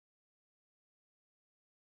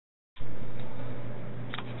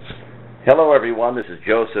Hello everyone, this is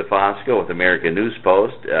Joseph Osco with American News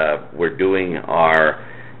Post. We're doing our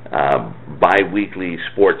bi-weekly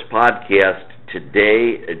sports podcast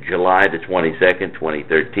today, July the 22nd,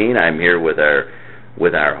 2013. I'm here with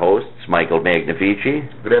our hosts, Michael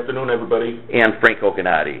Magnafichi. Good afternoon, everybody. And Frank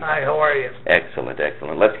Coconate. Hi, how are you? Excellent,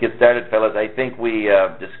 excellent. Let's get started, fellas. I think we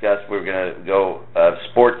discussed we're going to go,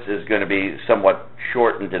 sports is going to be somewhat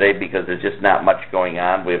shortened today because there's just not much going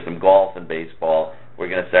on. We have some golf and baseball. We're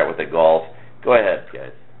going to start with the golf. Go ahead, guys.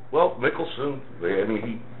 Well, Mickelson,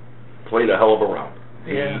 he played a hell of a round.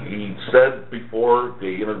 Yeah. He said before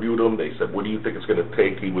they interviewed him, they said, what do you think it's going to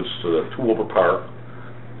take? He was 2 over par.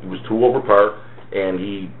 He was 2 over par, and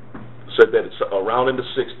he said that it's around in the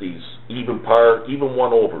 60s, even par, even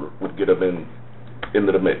 1 over would get him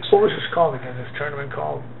into the mix. What was this called again, this tournament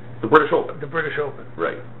called? The British Open. The British Open.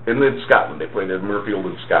 Right. And in Scotland. They played at Murfield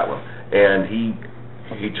in Scotland. And he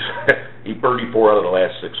birdied 4 out of the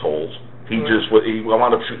last 6 holes. He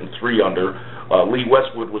wound up shooting 3 under. Lee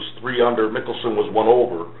Westwood was 3 under. Mickelson was 1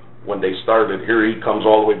 over when they started. Here he comes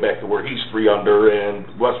all the way back to where he's 3 under, and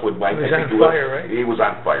Westwood might be on fire, right? He was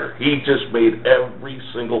on fire. He just made every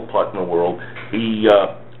single putt in the world. He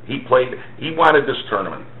played. He wanted this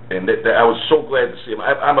tournament, and I was so glad to see him.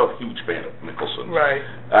 I'm a huge fan of Mickelson. Right.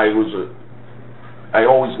 I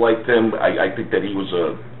always liked him. I think that he was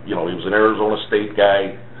he was an Arizona State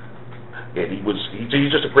guy, and he's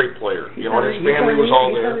just a great player. His family was all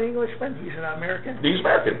there. He's not an Englishman. He's an American. He's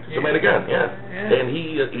American. He's American. Yeah. And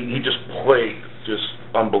he just played just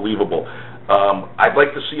unbelievable. I'd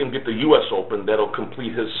like to see him get the U.S. Open. That'll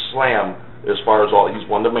complete his slam as far as he's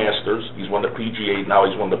won the Masters, he's won the PGA, now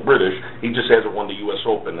he's won the British. He just hasn't won the U.S.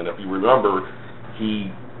 Open. And if you remember, he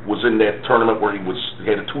was in that tournament where he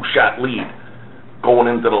had a 2-shot lead going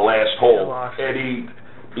into the last hole, and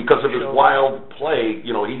because of his wild play,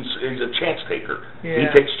 he's a chance taker. Yeah. He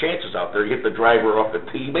takes chances out there. He hit the driver off the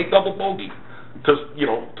tee, make double bogey to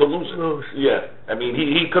lose it. Yeah, I mean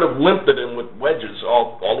he could have limped it in with wedges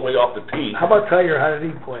all the way off the tee. How about Tiger? How did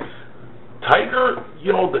he play? Tiger,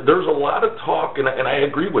 there's a lot of talk, and I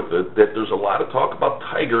agree with it, that there's a lot of talk about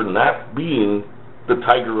Tiger not being the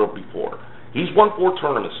Tiger of before. He's won 4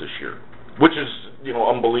 tournaments this year, which is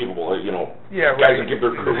unbelievable. Yeah, guys that give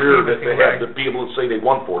their career that they have to be able to say they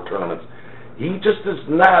won 4 tournaments. He just is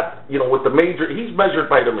not, with the major. He's measured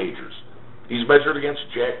by the majors. He's measured against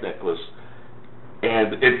Jack Nicklaus,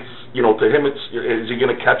 and it's to him, is he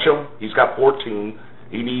going to catch him? He's got 14.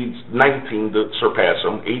 He needs 19 to surpass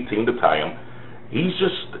him, 18 to tie him. He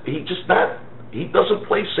doesn't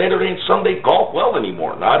play Saturday and Sunday golf well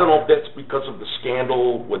anymore. Now I don't know if that's because of the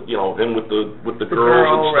scandal with him with the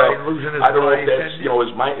girls and stuff. Right, losing his I don't know if that's his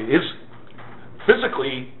mind.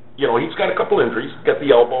 Physically, he's got a couple injuries. Got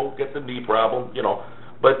the elbow, got the knee problem,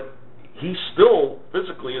 but he still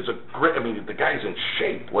physically is a great. I mean, the guy's in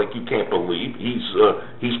shape like you can't believe.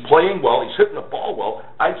 He's playing well. He's hitting the ball well.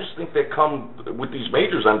 I just think that come with these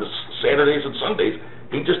majors on the Saturdays and Sundays,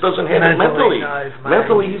 he just doesn't have it mentally.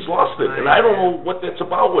 Mentally, he's lost it, and I don't know what that's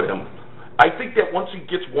about with him. I think that once he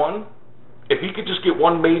gets one, if he could just get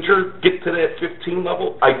one major, get to that 15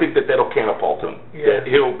 level, I think that'll catapult him. Yeah. That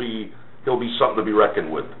he'll be something to be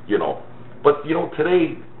reckoned with. But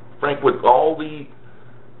today, Frank, with golf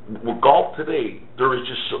today, there is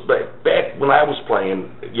just back when I was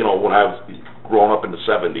playing, when I was growing up in the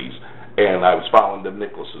 70s, and I was following the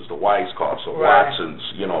Nicklauses, the Wisecocks, the Watsons,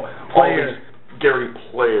 all these, Gary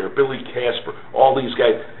Player, Billy Casper, all these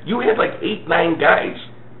guys. You had like 8, 9 guys.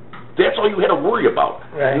 That's all you had to worry about.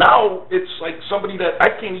 Right. Now it's like somebody that I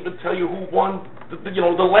can't even tell you who won the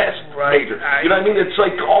last major. You know what I mean? It's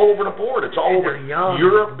like all over the board. It's all over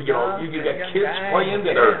Europe. You got kids playing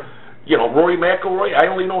that are. Rory McIlroy, I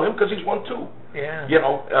only know him because he's won 2. Yeah.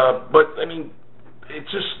 But I mean, it's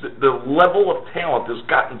just the level of talent has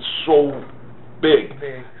gotten so big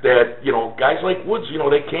that guys like Woods,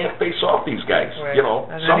 they can't face off these guys. Right.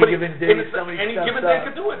 Somebody any given day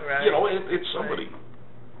could do it. Right. It's somebody.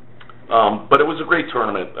 Right. But it was a great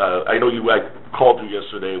tournament. I know I called you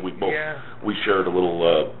yesterday. We shared a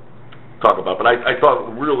little talk about, but I thought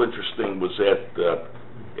real interesting was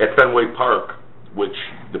at Fenway Park, which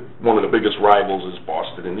one of the biggest rivals is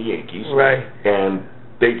Boston and the Yankees. Right. And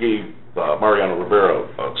they gave Mariano Rivera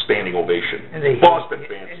a standing ovation. And Boston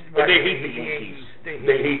fans. And they hate the Yankees.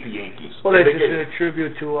 They hate the Yankees. Well, this is a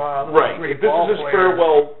tribute to great ball player. This is his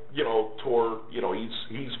farewell, tour.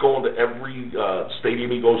 He's going to every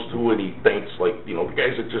stadium he goes to, and he thanks the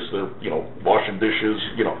guys that just are washing dishes.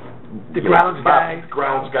 The grounds guys,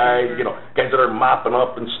 guys that are mopping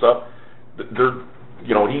up and stuff.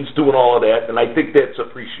 He's doing all of that, and I think that's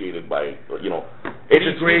appreciated by he's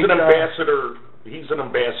an ambassador he's an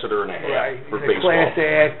ambassador and a half Right. for He's a baseball. class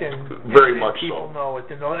act, and Very and much people so. know it.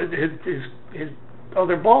 You know, his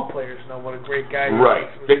other ball players know what a great guy he Right.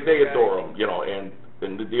 is. They adore him, you know, and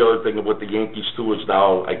the other thing with the Yankees too is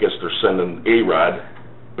now I guess they're sending A-Rod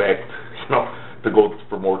back, you know, to go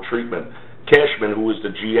for more treatment. Cashman, who is the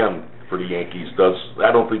GM for the Yankees,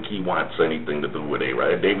 I don't think he wants anything to do with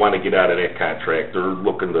A-Rod. They want to get out of that contract. They're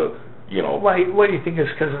looking to, you know. Why? What do you think is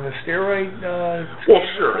because of the steroid? Well,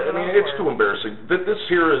 sure. I mean, it's too embarrassing. This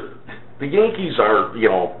here, the Yankees are, you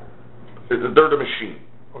know, they're the machine.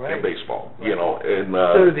 Right. In baseball, Right. you know, and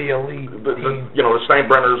They're the elite team. you know, the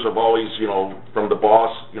Steinbrenners have always, you know, from the boss,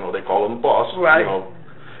 you know, they call him the boss, Right. you know,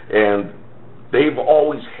 and they've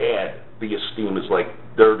always had the esteem as like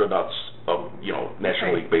they're the nuts of, you know,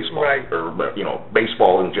 National League baseball, Right. or you know,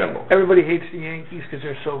 baseball in general. Everybody hates the Yankees because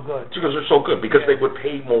they're so good. Because they're so good, because Yeah. they would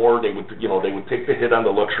pay more, they would, you know, they would take the hit on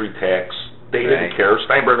the luxury tax. They Right. didn't care.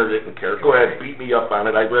 Steinbrenner didn't care. Go ahead, Right. beat me up on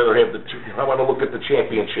it. I'd rather have I want to look at the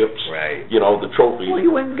championships, Right. you know, the trophies. Well,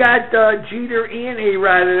 you went and got Jeter and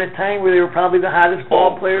A-Rod at a time where they were probably the hottest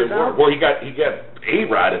ball players they were. out. Well, he got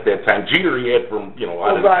A-Rod at that time. Jeter he had from, you know,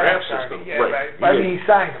 out of the right, draft I'm sorry. system. Yeah, right. right. I mean, he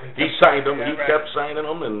signed him. He signed him. Yeah, He right. kept signing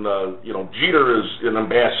them, and you know, Jeter is an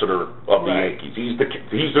ambassador of the Right. Yankees.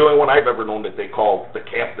 He's the only one I've ever known that they call the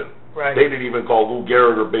captain. Right. They didn't even call Lou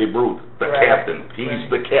Gehrig or Babe Ruth the Right. captain. He's Right.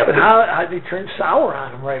 the But captain. how they turned sour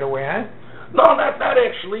on him right away, huh? No, not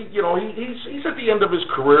actually. You know, he's at the end of his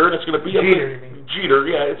career, and it's going to be up Jeter, you to mean? Jeter.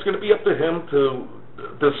 Yeah, it's going to be up to him to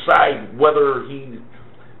decide whether he,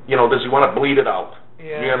 you know, does he want to bleed it out?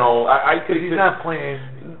 Yeah. You know, I Because think he's that not playing.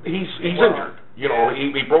 he's well. injured. You know,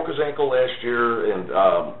 Yeah. he broke his ankle last year, and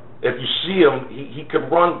if you see him, he could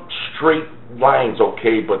run straight lines,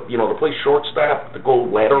 okay, but you know, to play shortstop, to go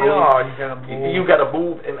laterally, you got to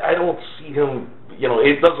move, and I don't see him. You know,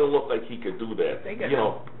 it doesn't look like he could do that. You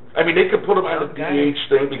know, I mean, they could put him on the DH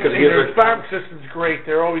thing because he has their a farm system's great.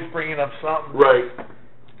 They're always bringing up something. right.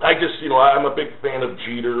 I just, you know, I'm a big fan of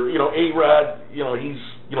Jeter. You know, A-Rod, you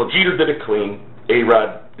know, Jeter did it clean.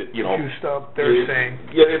 A-Rod, you know, Juiced up, they're saying.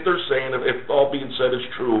 Yeah, if they're saying, if all being said is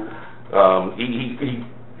true,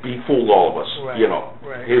 he fooled all of us. Right, You know,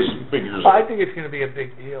 right. his figures. I think it's going to be a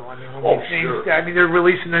big deal. I mean, when Oh, these names, sure. I mean, they're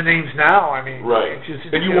releasing the names now. I mean, Right, it's just,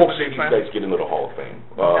 and you won't see these guys get into the Hall of Fame.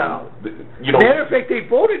 No. You know, Matter of fact, they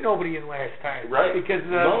voted nobody in last time. Right. Because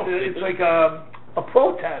No, they it's didn't. like a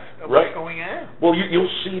protest of Right. what's going on. well, you'll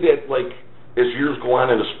see that like as years go on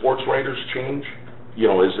and the sports writers change. You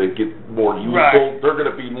know, as they get more youthful, Right. they're going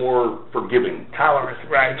to be more forgiving. Tolerance,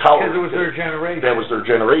 right. Tolerant. Because it was their generation. That was their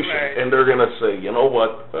generation, Right. and they're going to say, you know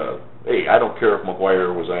what? Hey, I don't care if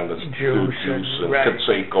McGuire was on this Juice and right.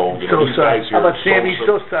 Canseco. You know, these Sosa. guys here. How about Sammy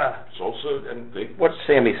Sosa? Sosa, and they, What's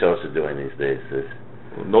Sammy Sosa doing these days?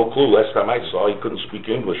 no clue. Last time I saw, he couldn't speak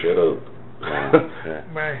English at a.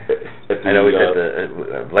 Right. at the, I know he's at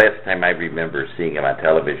the last time I remember seeing him on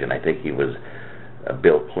television. I think he was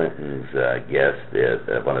Bill Clinton's guest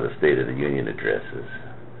at one of the State of the Union addresses.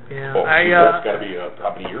 Yeah. Oh, that's got to be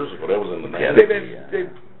how many years ago? That was in the Yeah, 90s.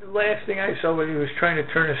 The last thing I saw was he was trying to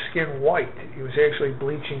turn his skin white. He was actually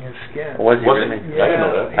bleaching his skin. Was he Was really? it? I didn't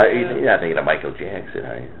know that. You're not thinking of Michael Jackson,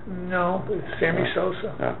 are you? No, it's Sammy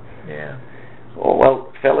Sosa. No. Yeah.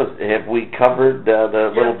 Well, fellas, have we covered the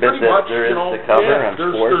little bit pretty that much, there is you know, to cover on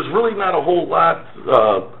there's sports? really not a whole lot.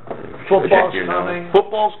 Football's You know. coming.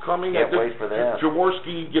 Football's coming. Can't wait for that.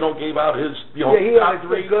 Jaworski, you know, gave out his, you know, Yeah, he top had a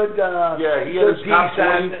three. good Yeah, he had good his top piece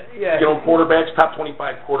on, 20, yeah. you know, quarterbacks, top 25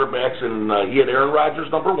 quarterbacks, and he had Aaron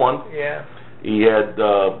Rodgers number one. Yeah. He had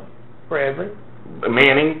Bradley.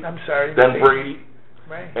 Manning, I'm sorry. then Brady,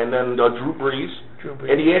 Right. and then Drew Brees. Drew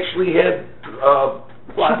Brees. And he actually had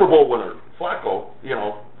Super Bowl winner, Flacco. You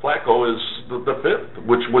know, Flacco is the fifth,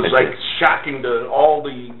 which was That's like it. shocking to all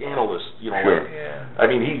the analysts. You know, Sure. like, Yeah. I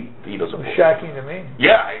mean, he doesn't. It was shocking to me.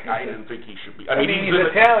 Yeah, I didn't think he should be. I mean, he's in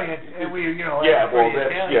the- Italian, and we, you know, Yeah, well, everybody's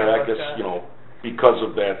that's Italian, I but, guess you know because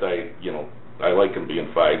of that, I like him being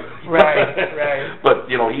five. Right, right. But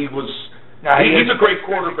you know, he was. Nah, He's a great he's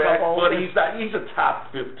quarterback, a couple but of- he's not. He's a top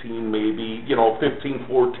 15, maybe. You know, 15,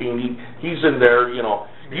 14. He's in there. You know,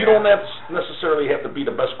 you don't necessarily have to be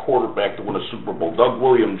the best quarterback to win a Super Bowl. Doug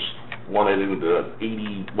Williams won it in the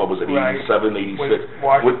 80. What was it? Right. 87, 86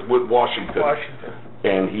 with Washington. Washington.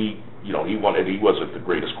 And he, you know, he won it. He wasn't the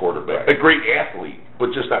greatest quarterback, Right. a great athlete,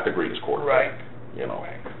 but just not the greatest quarterback. Right. You know.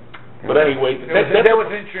 Right. But anyway, that was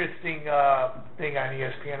interesting thing on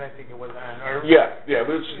ESPN. I think it was on. Or, yeah.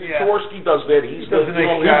 Jaworski does that. He's their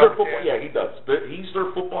football. Yeah, he does. He's their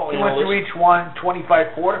football he analyst. went through each one,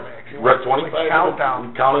 25 quarterbacks. Right, 25. Countdown.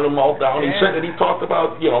 He counted them all down. Yeah. He said that he talked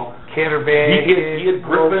about Canterbury. He had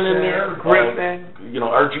Griffin in there. Griffin.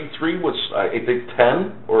 RG3 was I think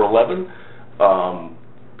 10 or 11.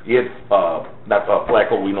 He had not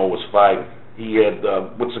Flacco. We know was 5. He had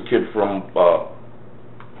what's the kid from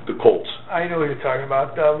the Colts? I know who you're talking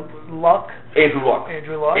about. Luck. Andrew Luck.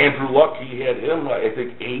 Andrew Luck. He had him. I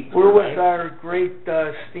think 8. Where was our great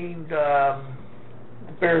esteemed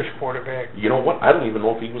Bears quarterback? You know what? I don't even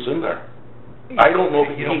know if he was in there. I don't know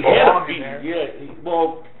if he had a feet. Yeah.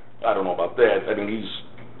 Well, I don't know about that. I mean,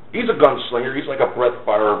 he's a gunslinger. He's like a Brett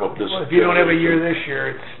Favre of this. Well, if you don't have a year this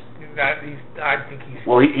year, it's not. I think he's.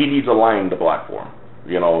 Well, he needs a line to block for him.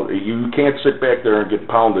 You can't sit back there and get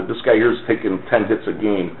pounded. This guy here's taking 10 hits a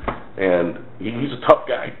game, and he's a tough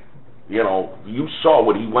guy. You saw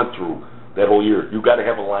what he went through that whole year. You got to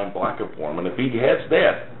have a line blocking for him, and if he has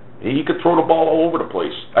that, he could throw the ball all over the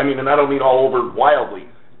place. I mean, and I don't mean all over wildly.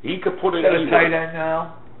 He could put it anywhere. He's got a tight end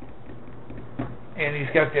now, and he's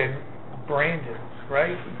got that Brandon,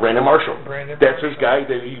 right? Brandon Marshall. That's his guy.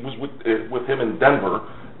 That he was with him in Denver,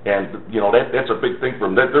 and that's a big thing for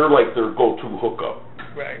him. They're like their go-to hookup.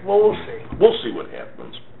 Right. Well, we'll see. We'll see what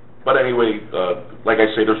happens. But anyway, like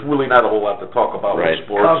I say, there's really not a whole lot to talk about in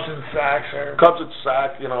sports. Cubs and Sox are. Cubs and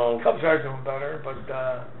Sox, Cubs are doing better, but.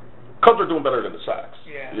 Cubs are doing better than the Sox.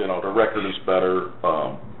 Yeah. The record is better,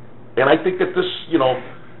 and I think that this,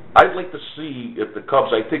 I'd like to see if the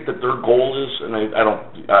Cubs. I think that their goal is, and I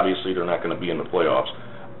don't. Obviously, they're not going to be in the playoffs.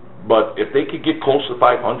 But if they could get close to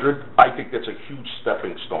 500, I think that's a huge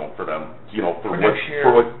stepping stone for them. For next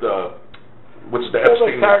year. What's the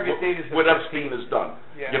Epstein? What Epstein has done.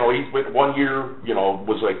 Yeah. He's with 1 year.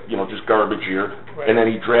 Was like just garbage year, right. And then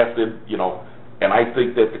he drafted. And I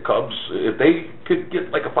think that the Cubs, if they could get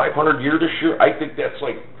like a 500 year this year, I think that's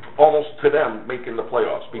like almost to them making the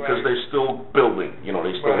playoffs because they're still building.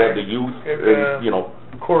 They still have the youth.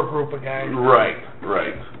 And, core group of guys. Right.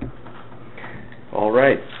 All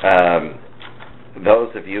right.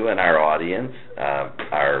 Those of you in our audience,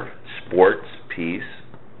 our sports piece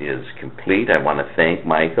is complete. I want to thank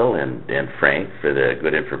Michael and Frank for the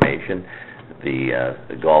good information.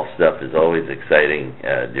 The golf stuff is always exciting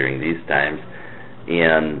during these times.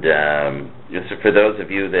 And just for those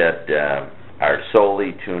of you that are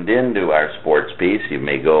solely tuned into our sports piece, you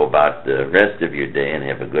may go about the rest of your day and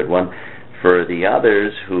have a good one. For the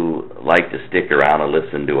others who like to stick around and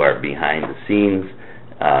listen to our behind the scenes,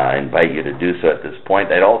 I invite you to do so at this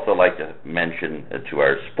point. I'd also like to mention to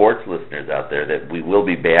our sports listeners out there that we will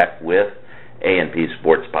be back with A&P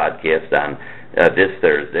Sports Podcast on this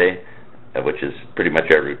Thursday, which is pretty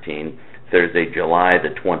much our routine, Thursday, July the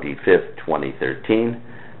 25th, 2013.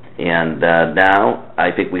 And now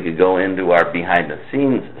I think we could go into our behind the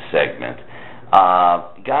scenes segment.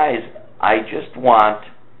 Guys, I just want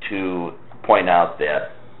to point out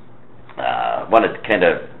that I wanted to kind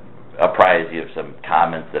of apprise you of some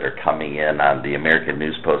comments that are coming in on the American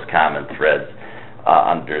News Post comment threads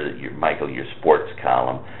under Michael, your sports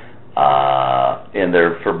column. And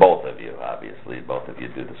they're for both of you, obviously. Both of you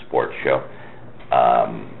do the sports show.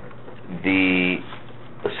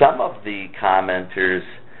 Some of the commenters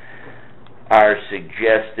are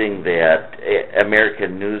suggesting that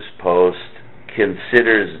American News Post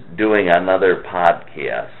considers doing another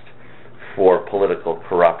podcast for political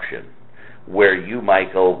corruption, where you,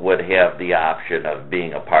 Michael, would have the option of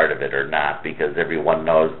being a part of it or not, because everyone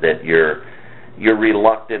knows that you're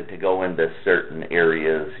reluctant to go into certain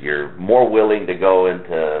areas. You're more willing to go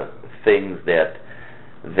into things that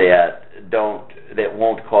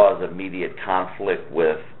won't cause immediate conflict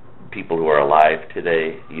with people who are alive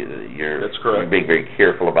today. That's correct. You're being very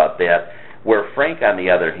careful about that. Where Frank, on the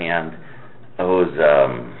other hand, who's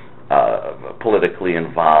politically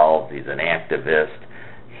involved, he's an activist.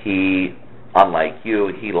 He, unlike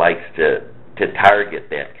you, he likes to target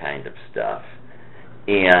that kind of stuff.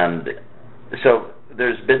 And so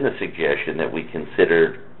there's been the suggestion that we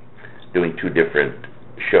consider doing two different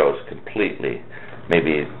shows completely.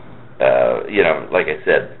 Maybe, like I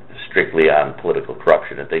said, strictly on political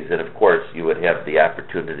corruption and things. And of course, you would have the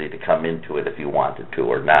opportunity to come into it if you wanted to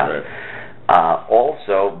or not. Right.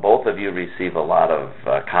 Also, both of you receive a lot of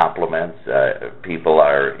compliments. People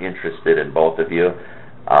are interested in both of you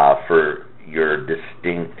for your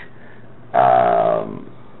distinct,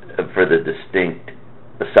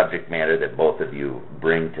 subject matter that both of you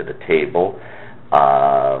bring to the table.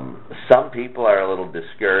 Some people are a little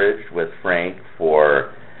discouraged with Frank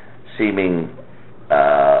for seeming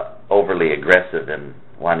overly aggressive in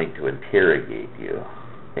wanting to interrogate you,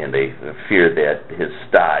 and they fear that his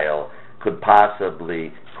style could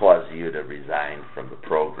possibly cause you to resign from the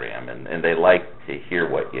program, and they like to hear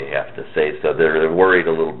what you have to say, so they're worried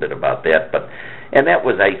a little bit about that. And that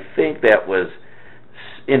was, I think, that was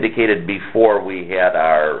indicated before we had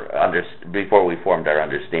before we formed our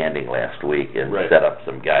understanding last week and set up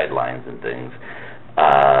some guidelines and things.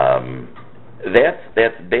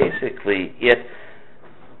 That's basically it.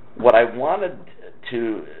 What I wanted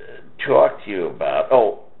to talk to you about.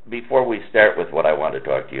 Oh, before we start with what I want to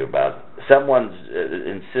talk to you about, someone's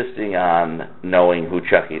insisting on knowing who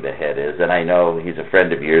Chucky the Head is, and I know he's a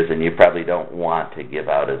friend of yours, and you probably don't want to give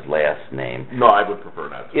out his last name. No, I would prefer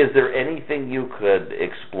not to. Is there anything you could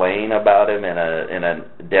explain about him in a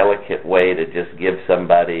delicate way to just give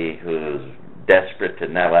somebody who's desperate to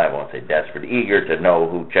know, I won't say desperate, eager to know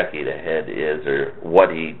who Chucky the Head is or what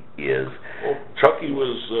he is? Well, Chucky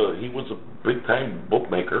was a big-time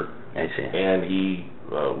bookmaker. I see. And he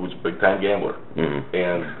was a big-time gambler. Mm-hmm.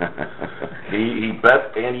 And he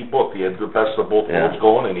bet and he booked. He had the best of both worlds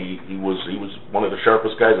going, and he was one of the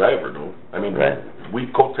sharpest guys I ever knew. I mean,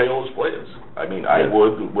 we'd coattail his players. I mean, I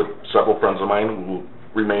would, with several friends of mine who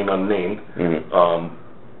remain unnamed.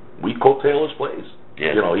 Mm-hmm. We'd coattail his plays.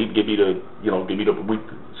 Yeah. You know, he'd give me we'd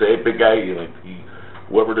say, hey, big guy,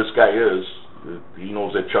 whoever this guy is, he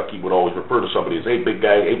knows that Chucky would always refer to somebody as, hey, big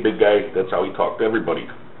guy, hey, big guy. That's how he talked to everybody.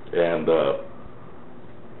 And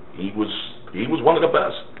he was one of the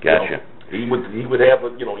best. Gotcha. He would have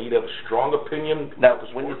he'd have a strong opinion. Now,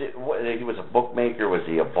 when you did, he was a bookmaker, was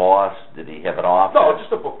he a boss? Did he have an office? No,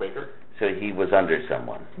 just a bookmaker. So he was under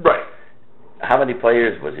someone. Right. How many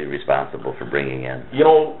players was he responsible for bringing in?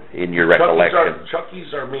 In your recollection,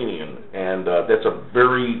 Chucky's Armenian, and that's a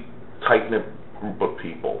very tight-knit group of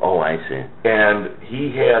people. Oh, I see. And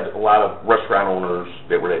he had a lot of restaurant owners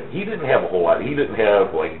that were there. He didn't have a whole lot. He didn't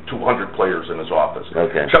have like 200 players in his office.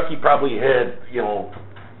 Okay. Chucky probably had 8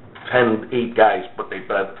 guys, but they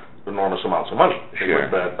bet enormous amounts of money. They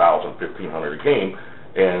would bet $1,000, $1,500 a game.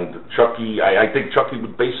 And Chucky, I think Chucky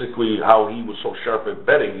would basically, how he was so sharp at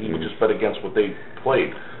betting, he would just bet against what they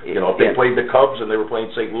played. If they played the Cubs and they were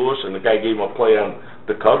playing St. Louis and the guy gave him a play on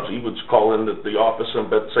the Cubs, he would call in the office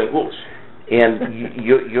and bet St. Louis. And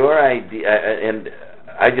your idea, and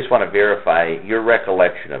I just want to verify your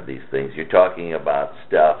recollection of these things. You're talking about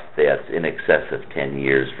stuff that's in excess of 10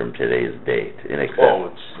 years from today's date.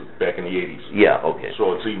 Oh, it's back in the 80s. Yeah, okay.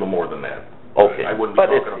 So it's even more than that. Okay, I wouldn't be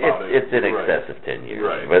talking about it. It's in excess of 10 years.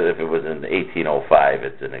 Right. But if it was in 1805,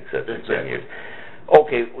 it's in excess of 10 years.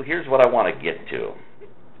 Okay, well, here's what I want to get to.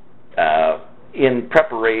 In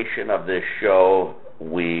preparation of this show,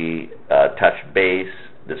 we touched base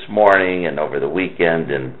this morning and over the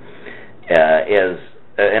weekend, and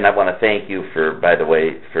I want to thank you by the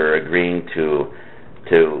way, for agreeing to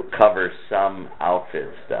cover some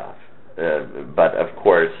outfit stuff, but of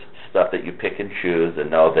course stuff that you pick and choose, and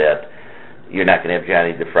know that you're not going to have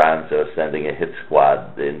Johnny DeFranco sending a hit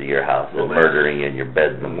squad into your house and murdering you in your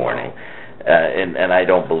bed in the morning. And I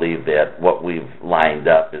don't believe that what we've lined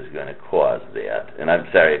up is going to cause that. And I'm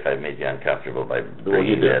sorry if I made you uncomfortable by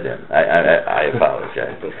bringing that in. I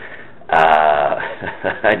apologize.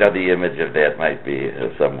 I know the image of that might be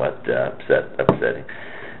somewhat upsetting.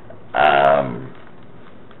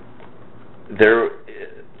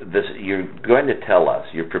 You're going to tell us,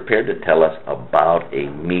 you're prepared to tell us about a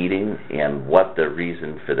meeting and what the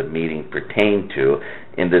reason for the meeting pertained to.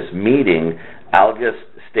 In this meeting, I'll just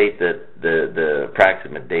state the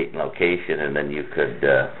approximate date and location, and then you could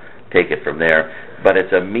take it from there. But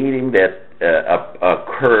it's a meeting that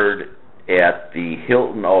occurred at the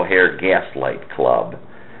Hilton O'Hare Gaslight Club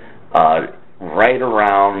right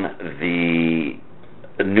around the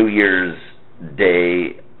New Year's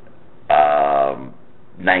Day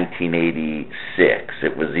 1986.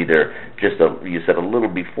 It was either you said a little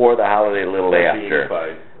before the holiday, a little after.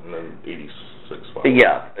 85 and then 86.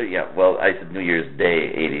 Yeah. Well, I said New Year's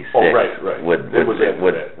Day '86. Oh, right. It was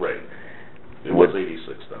after that, right? It was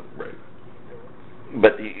 '86 then, right?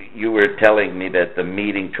 But you were telling me that the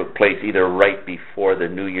meeting took place either right before the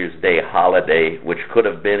New Year's Day holiday, which could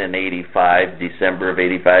have been in '85, December of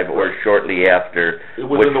 '85, or shortly after. It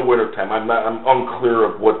was in the wintertime. I'm unclear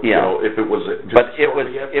of what if it was. But it was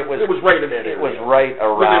right in that area. It was right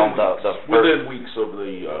around within weeks of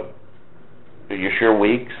the. Are you sure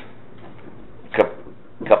weeks?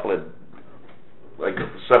 Couple of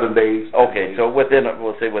 7 days. Okay, so within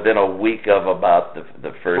a week of about the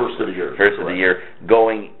first of the year. First of the year,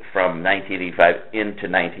 going from 1985 into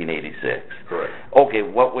 1986. Correct. Okay,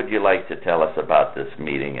 what would you like to tell us about this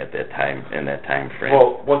meeting at that time, in that time frame?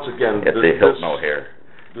 Well, once again, at the Hilton O'Hare.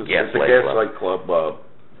 the Gaslight Gaslight Club.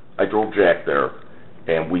 I drove Jack there,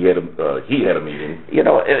 and he had a meeting. You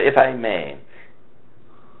know, if I may,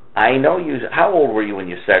 I know you. How old were you when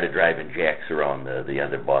you started driving Jacks around the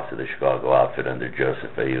other boss of the Chicago outfit under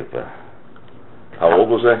Joseph Ayupa? How old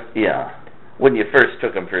was I? Yeah. When you first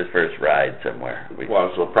took him for his first ride somewhere. Well, I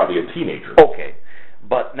was probably a teenager. Okay.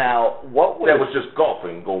 But now, what was... That was just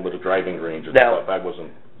golfing, going to the driving range and stuff. I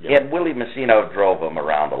wasn't... And Willie Messino drove him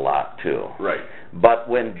around a lot, too. Right. But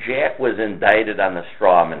when Jack was indicted on the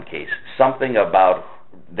Strawman case, something about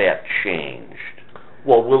that changed.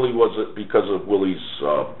 Well, Willie was, because of Willie's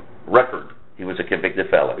record. He was a convicted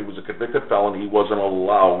felon. He was a convicted felon. He wasn't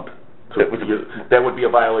allowed to... that would be a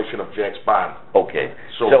violation of Jack's bond. Okay.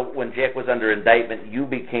 So when Jack was under indictment, you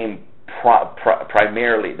became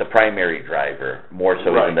primarily the primary driver, more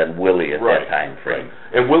so even than Willie at that time frame.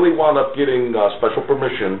 Right. And Willie wound up getting special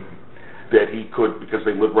permission that he could, because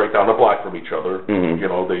they lived right down the block from each other. You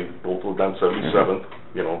know, they both lived on 77th,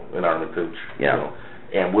 you know, in Armitage. Yeah. You know,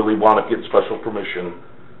 and Willie wound up getting special permission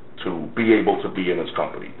to be able to be in his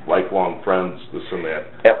company. Lifelong friends, this and that.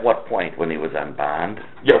 At what point? When he was on bond?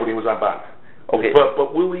 Yeah, when he was on bond. Okay.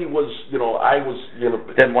 But Willie was, you know, I was, you know...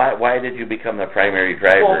 Then why did you become the primary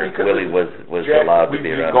driver if Willie was Jack, allowed to be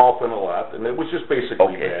around? We golfing a lot, and it was just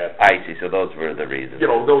basically that. I see. So those were the reasons. You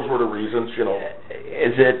know, those were the reasons, you know.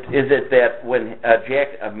 Is it that when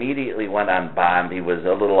Jack immediately went on bond, he was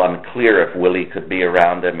a little unclear if Willie could be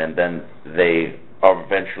around him, and then they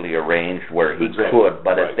eventually arranged where he could,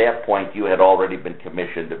 but at that point you had already been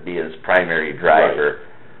commissioned to be his primary driver. Right.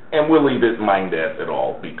 And Willie didn't mind that at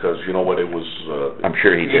all, because you know what, it was... I'm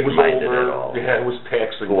sure he didn't mind it at all. Yeah, it was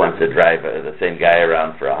taxing. Who wants to drive the same guy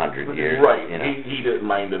around for 100 years? Right, you know? he didn't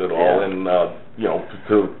mind it at all, and, you know,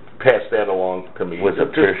 to pass that along to me... he was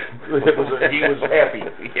happy.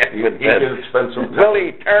 He did spend some time...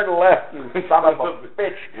 Willie, turn left, you son of a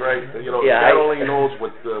bitch! Right, you know, God only knows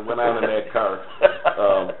what went on in that car.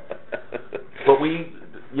 But we,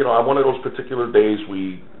 you know, on one of those particular days,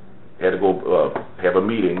 we had to go have a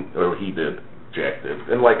meeting, or he did, Jack did.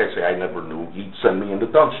 And like I say, I never knew. He'd send me in the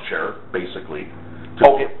dunce chair, basically.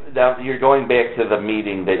 Okay, now you're going back to the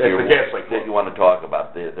meeting that you want to talk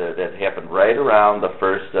about, that happened right around the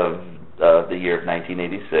first of the year of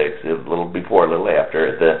 1986, a little before, a little after,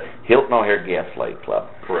 at the Hilton O'Hare Gaslight Club.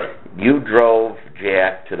 Correct. You drove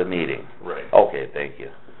Jack to the meeting. Right. Okay, thank you.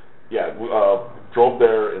 Yeah, drove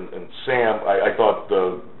there, and Sam, I thought...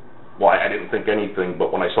 well, I didn't think anything,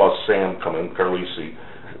 but when I saw Sam come in, Carlisi,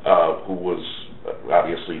 who was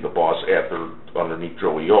obviously the boss underneath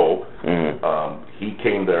Joey O, he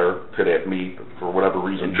came there to that meet for whatever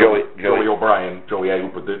reason. Joey O'Brien, Joey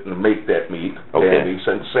Ayupa didn't make that meet, and he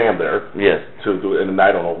sent Sam there to do it, and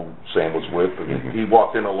I don't know who Sam was with. And he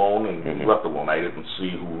walked in alone, and he left alone. I didn't see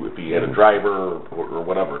if he had a driver or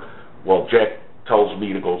whatever. Well, Jack tells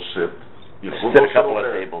me to go sit. You know, sit a couple of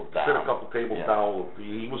tables down. Sit a couple tables down.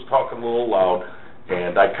 He was talking a little loud,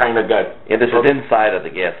 and I kind of got... And this is inside of the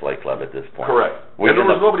Gaslight Club at this point. Correct. And there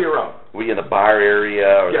was nobody around. Were you in the bar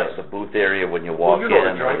area or the booth area when you walk in?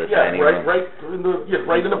 Or the dining room? Right in the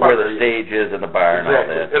bar where the stage is in the bar and all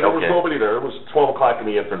that. And there was nobody there. It was 12 o'clock in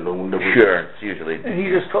the afternoon. Sure, it's usually... And he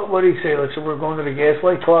just told, what did he say? Like, so we're going to the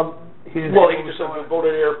Gaslight Club? He just said, we'll go to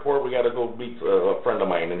the airport. We got to go meet a friend of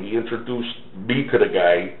mine. And he introduced me to the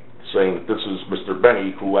guy, saying that this is Mr.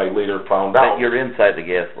 Benny, who I later found out. That you're inside the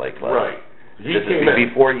Gaslight Club. Right. This is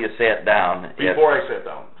before you sat down. Before I sat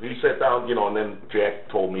down. He sat down, you know, and then Jack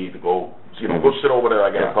told me to go, you know, go sit over there.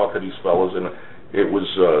 I got to talk to these fellas. And it was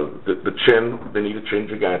the Chin, Vinny the Chin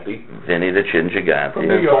Gigante. Vinny the Chin Gigante.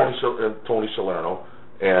 And Tony Salerno.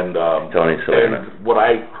 And Tony Salerno. And what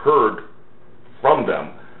I heard from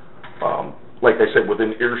them, like I said,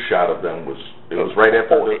 within earshot of them, was right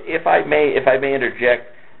after If I may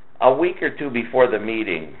interject, a week or two before the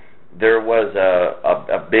meeting, there was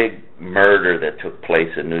a big murder that took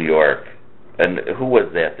place in New York. And who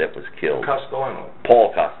was that was killed? Castellano.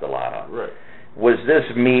 Paul Castellano. Right. Was this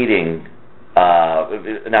meeting... now,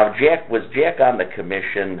 was Jack on the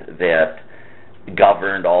commission that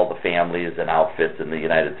governed all the families and outfits in the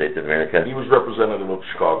United States of America? He was representative of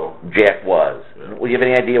Chicago. Jack was. Yeah. Well, you have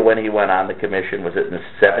any idea when he went on the commission? Was it in the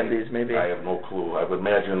 70s, maybe? I have no clue. I would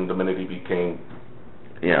imagine the minute he became...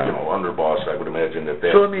 you know, underboss, I would imagine that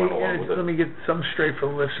so went along with it. Let me get something straight for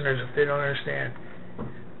the listeners if they don't understand.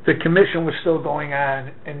 The commission was still going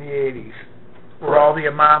on in the 80s, where all the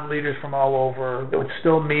imam leaders from all over would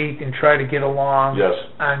still meet and try to get along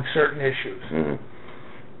on certain issues.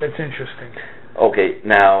 That's interesting. Okay,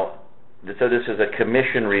 now, so this is a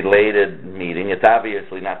commission-related meeting. It's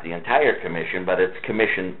obviously not the entire commission, but it's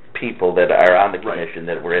commission people that are on the commission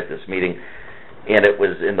that were at this meeting. and it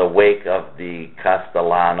was in the wake of the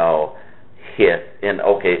Castellano hit. And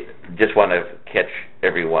okay, just want to catch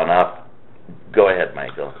everyone up. Go ahead,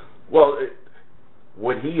 Michael. Well,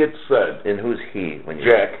 what he had said. And who's he? When you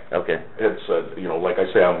Jack. Okay. Had said, like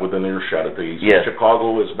I say, I'm within earshot of these. Yes.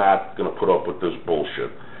 Chicago is not going to put up with this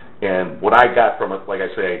bullshit. And what I got from it, like I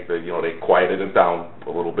say, they quieted it down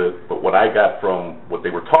a little bit. But what I got from what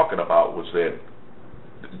they were talking about was that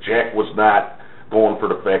Jack was not going for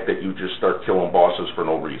the fact that you just start killing bosses for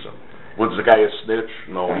no reason. Was the guy a snitch?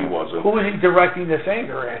 No, he wasn't. Who was he directing this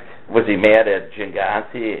anger at? Was he mad at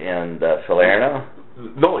Gigante and Salerno?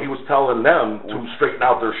 No, he was telling them to straighten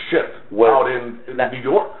out their shit out in New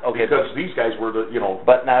York. Okay, because these guys were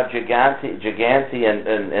But now Gigante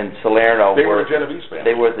and Salerno were the Genovese family.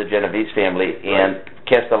 They were the Genovese family, and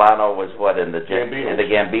Castellano was what in the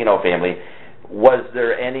Gambino family. Was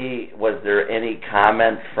there any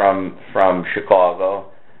comment from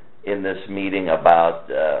Chicago in this meeting about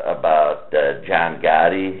John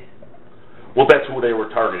Gotti? Well, that's who they were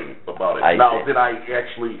targeting about it. Did I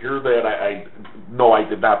actually hear that? No, I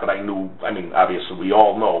did not, but I knew. I mean, obviously, we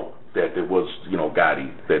all know that it was,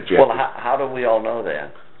 Gotti that Jack. Well, how do we all know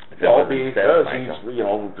that? Well, because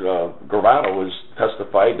Gravano has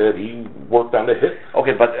testified that he worked on the hit.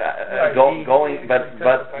 Okay, but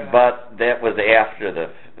but that was after the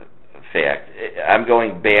fact. I'm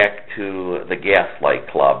going back to the Gaslight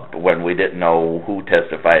Club when we didn't know who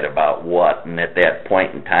testified about what, and at that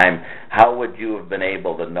point in time, how would you have been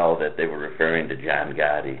able to know that they were referring to John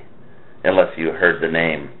Gotti, unless you heard the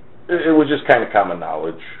name? It was just kind of common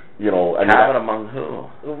knowledge, Common among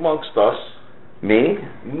who? Amongst us. Me?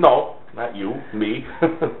 No, not you. Me.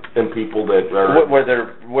 And people that are... Were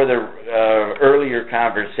there earlier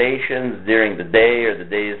conversations during the day or the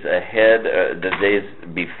days ahead, the days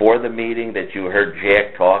before the meeting that you heard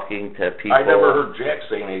Jack talking to people? I never heard Jack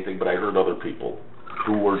saying anything, but I heard other people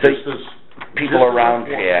who were just as... People around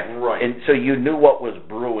Jack. Right. And so you knew what was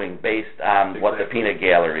brewing based on what the peanut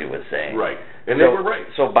gallery was saying. Right. And they were right.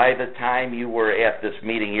 So by the time you were at this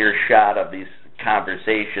meeting, earshot of these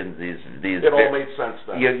conversations, these it all made sense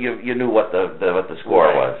then. You knew what the score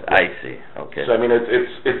was. Right. I see. Okay. So I mean,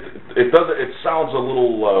 it sounds a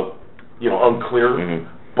little unclear,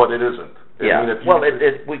 but it isn't. Yeah. I mean,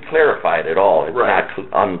 we clarified it all. It's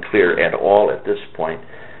not unclear at all at this point.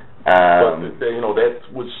 But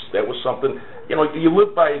that was something. You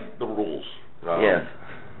live by the rules. Yes.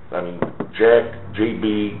 I mean, Jack,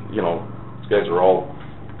 JB, these guys are all,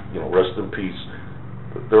 rest in peace.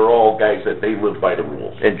 They're all guys that they live by the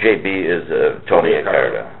rules. And JB is Tony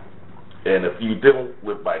Accardo. And if you don't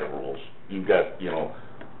live by the rules, you got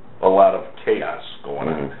a lot of chaos going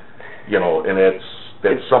on. And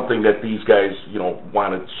that's something that these guys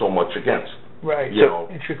wanted so much against. Right.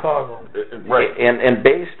 In Chicago. Right. And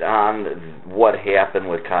based on what happened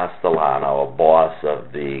with Castellano, a boss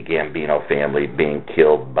of the Gambino family, being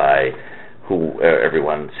killed by who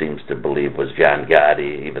everyone seems to believe was John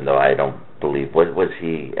Gotti, even though I don't believe, was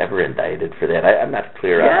he ever indicted for that? I'm not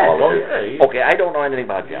clear on all of this. Okay, I don't know anything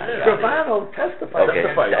about John Gotti. Gravano testified. Okay,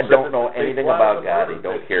 I don't know anything about Gotti.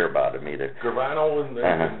 Don't care about him either. Gravano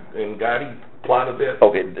and Gotti plotted that.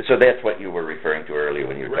 Okay, so that's what you were referring to earlier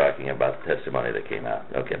when you were talking about the testimony that came out.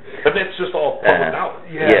 Okay. But that's just all public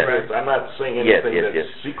knowledge. Yes. I'm not saying anything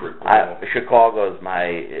that's secret. Chicago is my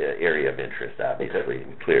area of interest, obviously,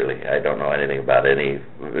 clearly. I don't know anything about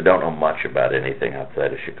don't know much about anything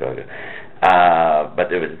outside of Chicago.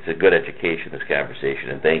 But it's a good education, this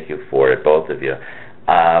conversation, and thank you for it, both of you.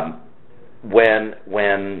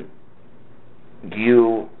 When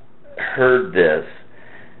you heard this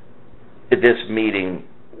meeting,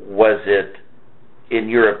 was it, in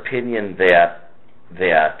your opinion,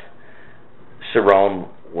 that Cerrone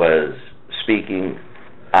was speaking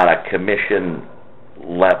on a commission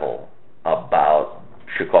level about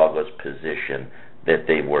Chicago's position, that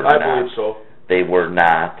they were not? I believe so. They were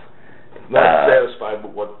not satisfied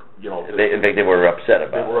with what in fact, they were upset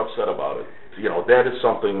about it. They were upset about it. That is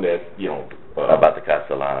something that about the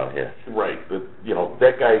Castellano, yes. Right, but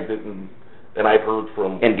that guy didn't. And I've heard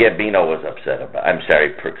from... And Gambino was upset about it. I'm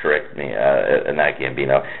sorry, correct me, not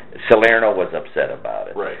Gambino. Salerno was upset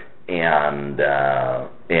about it. Right. And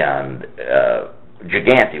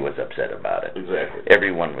Gigante was upset about it. Exactly.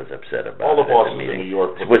 Everyone was upset about it. All the bosses in New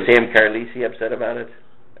York... Was Sam Carlisi upset about it?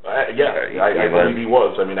 I believe he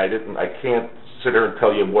was. I mean, I can't sit here and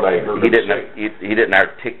tell you what I heard him say. He didn't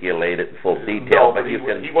articulate it in full detail. No, but he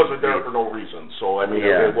wasn't there for no reason. So, I mean,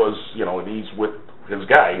 it was, he's with his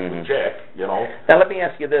guy, with Jack, Now, let me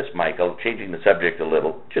ask you this, Michael, changing the subject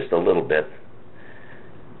just a little bit.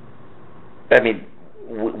 I mean,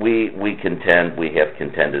 we have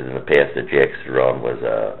contended in the past that Jack Cerrone was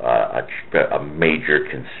a major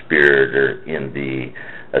conspirator in the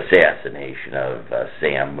assassination of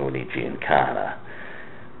Sam Mooney Giancana.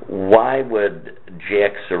 Why would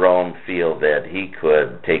Jack Cerrone feel that he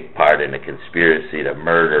could take part in a conspiracy to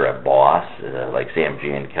murder a boss like Sam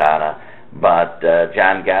Giancana, but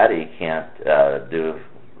John Gotti can't do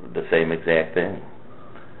the same exact thing?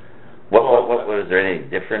 What was there anything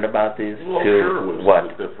different about these two? Sure, it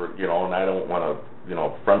was different, and I don't want to,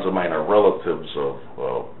 friends of mine are relatives of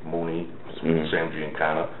Mooney, Sam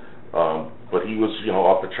Giancana, but he was,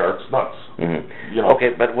 off the charts nuts.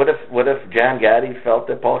 Okay, but what if John Gotti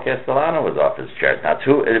felt that Paul Castellano was off his chart nuts?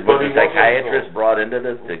 Was a psychiatrist brought into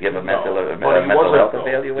this to give a mental health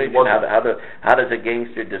evaluation? How does a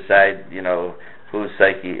gangster decide, whose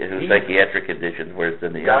psychiatric conditions worse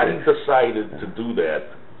than the other? Gotti decided to do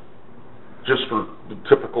that just for the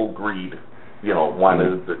typical greed,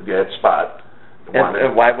 wanted that spot.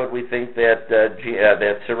 And why would we think that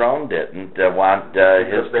Cerrone didn't want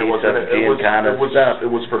his piece of Giancana's stuff? It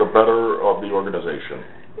was for the better of the organization.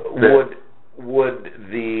 Would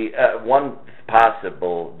the one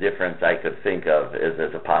possible difference I could think of is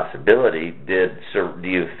as a possibility? Do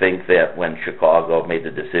you think that when Chicago made the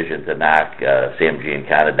decision to knock Sam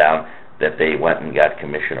Giancana down, that they went and got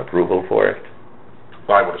commission approval for it?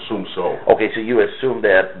 I would assume so. Okay, so you assume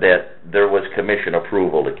that there was commission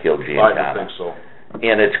approval to kill Giancana. I would think so.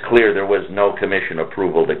 And it's clear there was no commission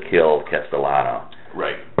approval to kill Castellano.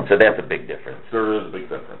 Right. So that's a big difference. There is a big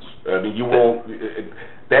difference. I mean, you won't.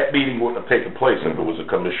 That meeting wouldn't have taken place if it was a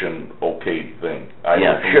commission okayed thing.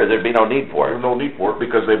 Sure. There'd be no need for it. There's no need for it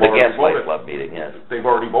because they've already voted. Club meeting, yes. They've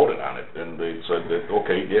already voted on it, and they said that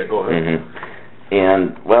okay, yeah, go ahead.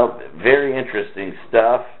 And very interesting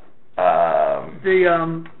stuff.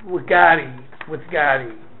 With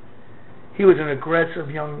Gotti, he was an aggressive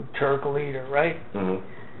young Turk leader, right?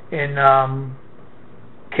 And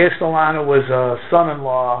Castellano was a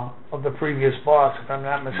son-in-law of the previous boss, if I'm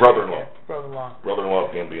not mistaken. Brother-in-law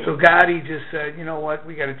of Gambino. So Gotti just said, you know what,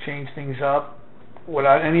 we got to change things up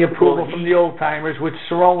without any approval from the old-timers, which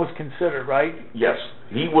Cerrone was considered, right? Yes.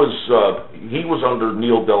 He was under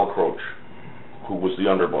Neil Delacroce, who was the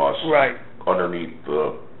underboss. Right. Underneath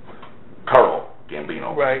Carlo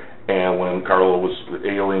Gambino. Right. And when Carlo was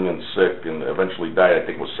ailing and sick and eventually died, I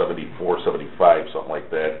think it was 74, 75, something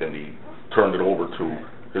like that, and he turned it over to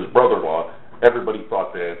his brother-in-law, everybody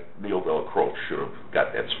thought that Neil Delacroce should have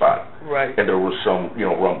got that spot. Right. And there was some,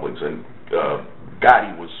 rumblings, and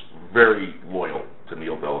Gotti was very loyal to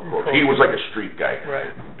Neil Delacroce. He was like a street guy.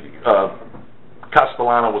 Right.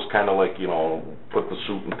 Castellano was kind of like, put the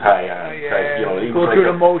suit and tie on. He go through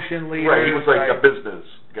the motion leader. Right, he was like a business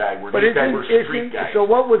guy, where these guys were street guys. So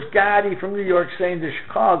what was Gotti from New York saying to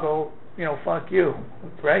Chicago, fuck you,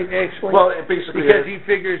 right? Actually? Well, basically... Because he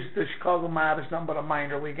figures the Chicago mob is nothing but a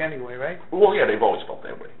minor league anyway, right? Well, yeah, they've always felt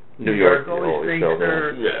that way. New York always thinks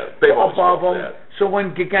they're they've always above felt them. that. So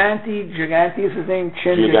when Gigante is his name,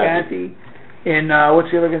 Gigante, and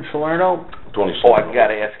what's the other guy, Salerno? I've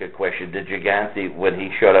got to ask a question. Did Gigante, when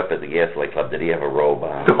he showed up at the Gaslight Club, did he have a robe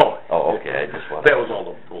on? No. Oh, okay. I just wanted. That was all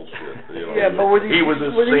the bullshit. Yeah, but he was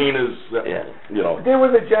as sane as There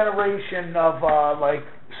was a generation of like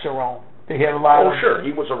Cerrone. They had a lot of. Oh, sure.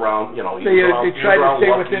 He was around. They tried to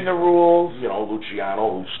stay within the rules.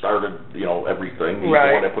 Luciano, who started everything. He's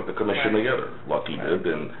the one that put the commission together. Lucky did,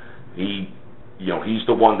 and he's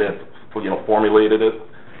the one that formulated it.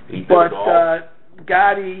 He did it all.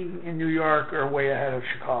 Gotti in New York are way ahead of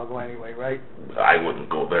Chicago anyway, right? I wouldn't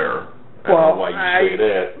go there. I don't know why you say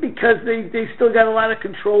that. Because they still got a lot of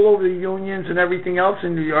control over the unions and everything else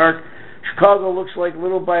in New York. Chicago looks like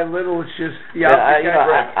little by little, it's just the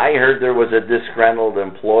opposite. I heard there was a disgruntled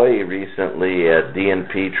employee recently at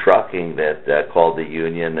D&P Trucking that called the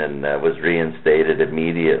union and was reinstated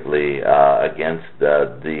immediately against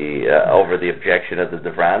over the objection of the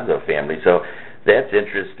DeFranco family. So that's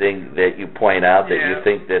interesting that you point out that you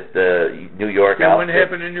think that the New York wouldn't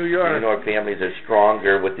happen in New York. New York families are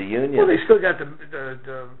stronger with the union. Well, they still got the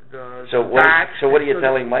So what are you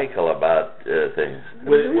telling Michael about things?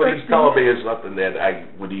 What he's telling me is nothing that I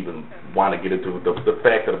would even want to get into. The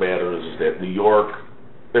fact of the matter is that New York,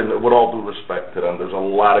 and with all due respect to them, there's a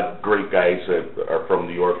lot of great guys that are from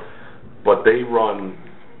New York, but they run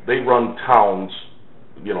towns.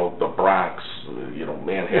 The Bronx,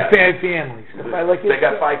 Manhattan. Five families. They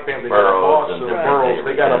got 5 families. They got a boss and boroughs.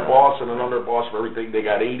 They got a boss and an underboss for everything. They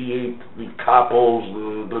got 88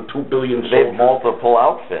 capos, the 2 billion soldiers. They have multiple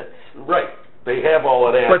outfits. Right. They have all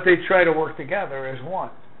of that. But they try to work together as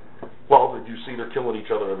one. Well, you see, they're killing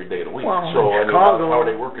each other every day of the week. Well, so in I mean, Chicago, how are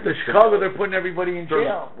they working? in Chicago, they're putting everybody in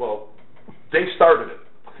jail. Well, they started it.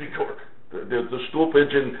 New York. The stool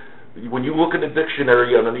pigeon. When you look in the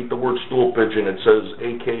dictionary underneath the word stool pigeon, it says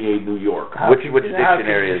AKA New York. Which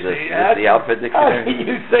dictionary is this? Is it the Outfit Dictionary? How can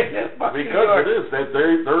you say that? Because it is.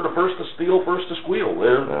 They're the first to steal, first to squeal.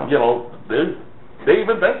 You know, they've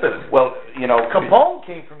invented it. Well, you know, Capone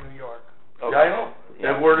came from New York. Yeah, I know.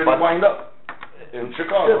 And where did he wind up? In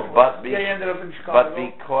Chicago. They ended up in Chicago.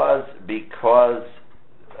 But because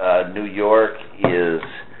New York is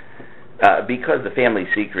because the Family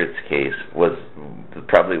Secrets case was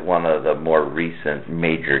probably one of the more recent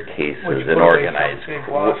major cases in organized,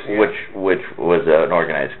 which was an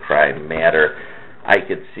organized crime matter. I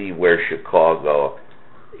could see where Chicago,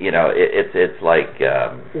 you know, it's like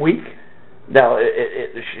weak. No,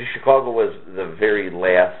 Chicago was the very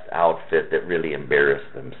last outfit that really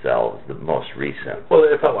embarrassed themselves, the most recent. Well,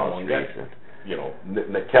 if I'm most recent. You know,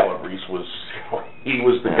 Nick Calabrese was, he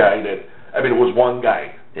was the guy that, I mean, it was one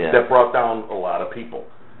guy that brought down a lot of people.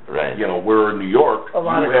 Right. You know, we're in New York. A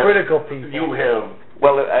lot of critical people. You have.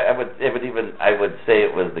 Well, I would say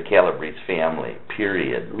it was the Calabrese family,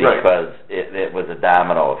 period, because it was a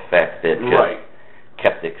domino effect that just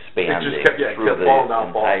kept expanding through the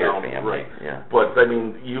entire family. Right. Yeah. But I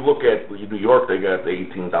mean, you look at New York; they got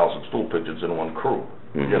 18,000 stool pigeons in one crew.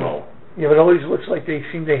 You know. Yeah, but it always looks like they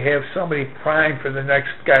seem to have somebody primed for the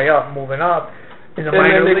next guy up, moving up in the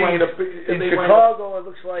minor leagues. In Chicago, it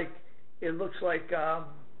looks like.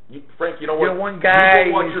 Frank, you know what? One guy.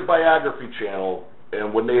 You go watch your biography channel.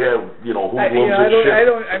 And when they have, you know, who blows shit.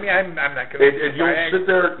 I'm not going to. And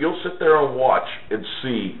you'll sit there and watch and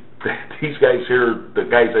see these guys here, the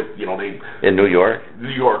guys that, you know, in New York,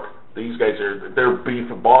 these guys they're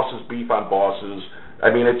bosses beef on bosses.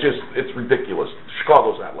 I mean, it's ridiculous.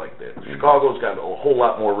 Chicago's not like that. Chicago's got a whole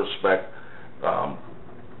lot more respect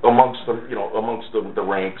amongst the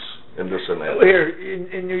ranks and this and that. Here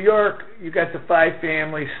in New York, you got the five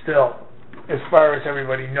families still. As far as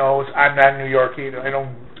everybody knows, I'm not in New York either. I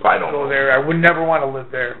don't go there. I would never want to live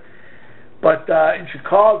there. But in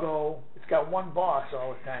Chicago, it's got one boss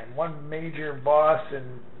all the time. One major boss,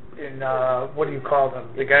 and what do you call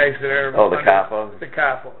them? The guys that are the capos. The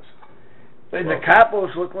capos. And the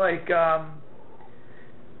capos look like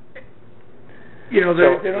they don't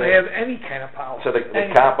have any kind of power. So the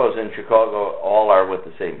capos in Chicago all are with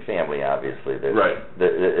the same family, obviously.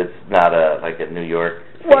 It's not like a New York.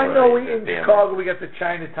 Well, I know in Chicago we got the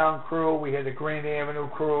Chinatown crew, we had the Grand Avenue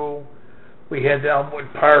crew, we had the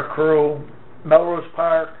Elmwood Park crew, Melrose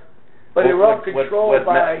Park, but they were all controlled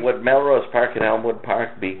by... Would Melrose Park and Elmwood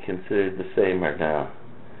Park be considered the same right now?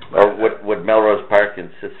 Or would Melrose Park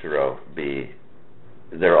and Cicero be...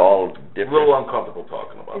 They're all different. A little uncomfortable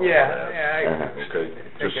talking about that. Okay.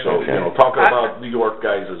 Just so, you know, talking about New York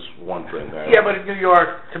guys is one thing. Yeah, but New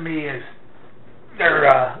York, to me, is...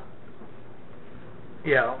 They're...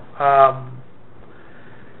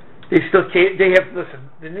 they still can't. They have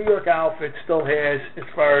the New York outfit still has, as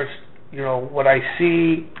far as you know, what I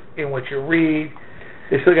see and what you read.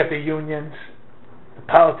 They still got the unions. The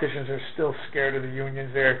politicians are still scared of the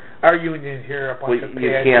unions. There, our unions here up on the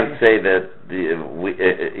you can't say that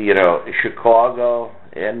Chicago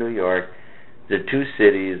and New York, the two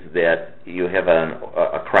cities that you have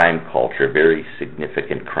a crime culture, very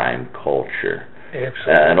significant crime culture,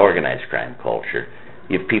 an organized crime culture.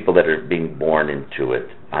 You have people that are being born into it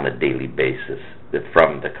on a daily basis. That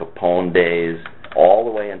from the Capone days all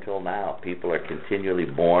the way until now, people are continually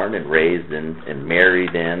born and raised and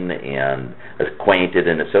married in and acquainted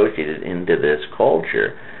and associated into this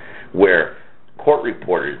culture, where court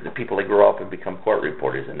reporters, the people that grow up and become court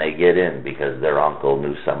reporters, and they get in because their uncle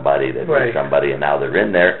knew somebody that knew somebody, and now they're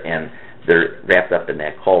in there, and they're wrapped up in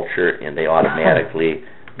that culture, and they automatically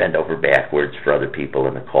bend over backwards for other people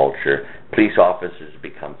in the culture. Police officers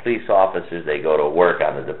become police officers. They go to work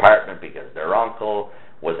on the department because their uncle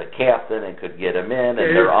was a captain and could get them in, and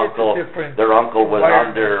their uncle was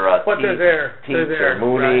under Teacher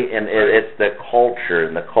Mooney, and it's the culture,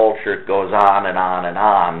 and the culture goes on and on and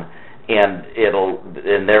on,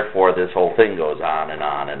 and therefore this whole thing goes on and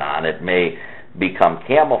on and on. It may become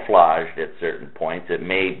camouflaged at certain points. It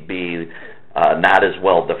may be not as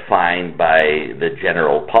well defined by the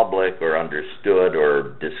general public or understood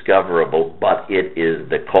or discoverable, but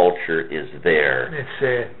the culture is there.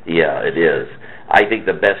 Yeah, it is. I think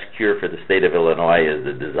the best cure for the state of Illinois is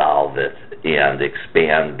to dissolve it and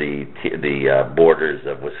expand the borders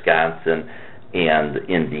of Wisconsin and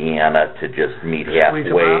Indiana to just meet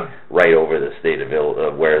halfway right over the state of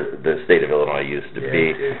where the state of Illinois used to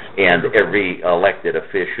be, and every elected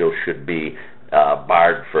official should be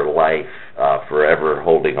barred for life, forever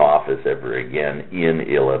holding office ever again in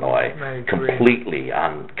Illinois. Completely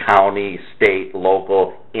on county, state,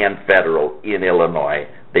 local, and federal in Illinois.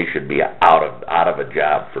 They should be out of a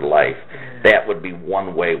job for life. That would be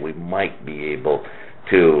one way we might be able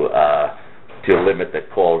to limit the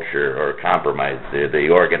culture or compromise the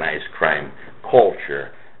organized crime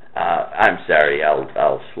culture. I'm sorry,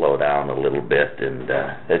 I'll slow down a little bit, and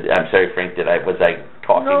I'm sorry, Frank. Was I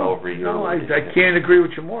talking over you? No, I can't agree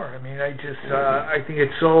with you more. I mean, I think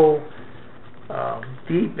it's so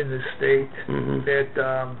deep in the state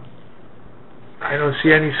that I don't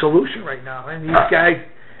see any solution right now. And these guys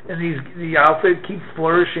and the outfit keep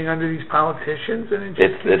flourishing under these politicians, and it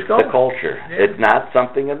just keeps going. The culture. Yeah. It's not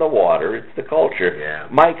something in the water. It's the culture. Yeah.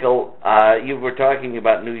 Michael, you were talking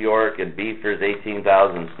about New York and beefers,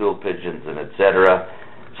 18,000 stool pigeons, and etc.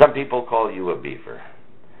 Some people call you a beefer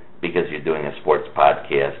because you're doing a sports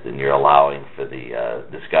podcast and you're allowing for the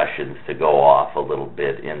discussions to go off a little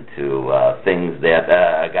bit into things that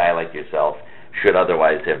a guy like yourself should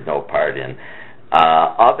otherwise have no part in.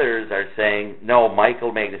 Others are saying, no,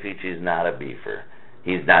 Michael Magnafichi is not a beefer.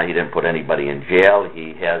 He's not. He didn't put anybody in jail.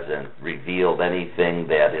 He hasn't revealed anything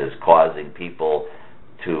that is causing people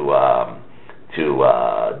to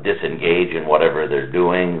disengage in whatever they're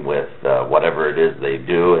doing with whatever it is they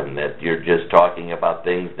do, and that you're just talking about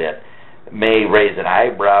things that may raise an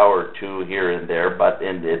eyebrow or two here and there, but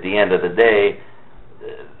at the end of the day,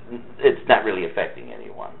 it's not really affecting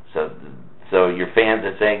anyone. So your fans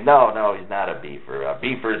are saying, no, he's not a beefer. A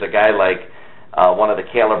beefer is a guy like one of the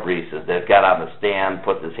Calabreses that got on the stand,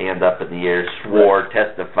 put his hand up in the air, swore,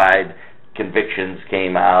 testified, convictions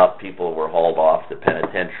came out, people were hauled off to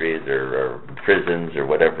penitentiaries or prisons or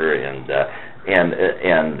whatever, and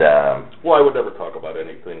well, I would never talk about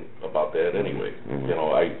anything about that anyway. Mm-hmm. You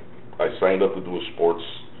know, I signed up to do a sports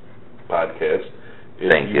podcast.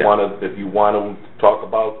 Thank you. If you want to talk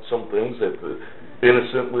about some things that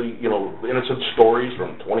innocent stories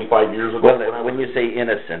from 25 years ago. Well, when you say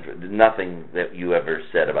innocent, nothing that you ever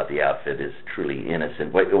said about the outfit is truly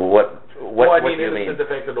innocent. What do you mean? The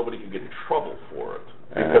fact that nobody can get in trouble for it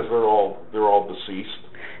because they're all deceased.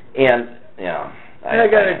 And I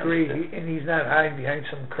gotta agree. And he's not hiding behind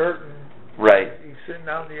some curtain. Right. He's sitting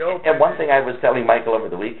out in the open. And one thing I was telling Michael over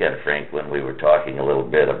the weekend, Frank, when we were talking a little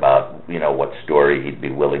bit about, what story he'd be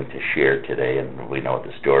willing to share today, and we know what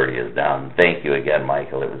the story is down. Thank you again,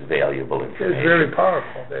 Michael. It was valuable information. It was very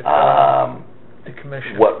powerful, the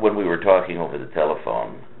commission. When we were talking over the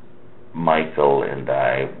telephone, Michael and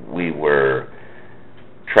we were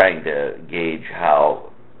trying to gauge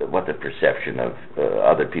what the perception of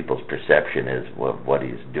other people's perception is of what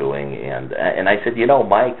he's doing, and I said,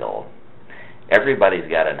 Michael, everybody's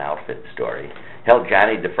got an outfit story. Hell,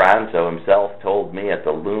 Johnny DeFranco himself told me at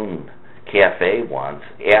the Loon Cafe once,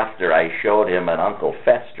 after I showed him an Uncle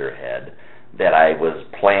Fester head that I was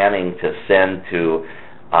planning to send to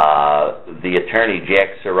the attorney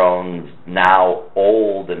Jack Cerrone's now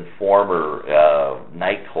old and former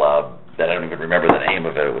nightclub that I don't even remember the name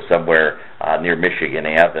of it. It was somewhere near Michigan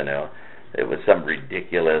Avenue. It was some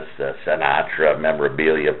ridiculous Sinatra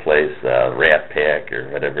memorabilia place, Rat Pack or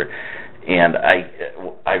whatever. And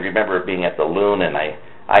I remember being at the Loon, and I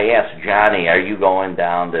asked Johnny, are you going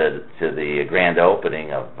down to the grand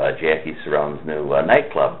opening of Jackie Cerrone's new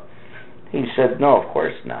nightclub? He said, no, of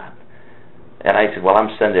course not. And I said, well,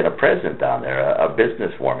 I'm sending a present down there, a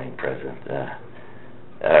business warming present,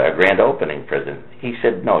 a grand opening present. He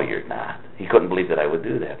said, no, you're not. He couldn't believe that I would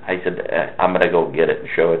do that. I said, I'm going to go get it and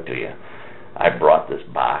show it to you. I brought this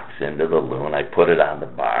box into the Loon. I put it on the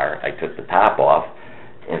bar. I took the top off,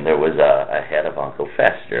 and there was a head of Uncle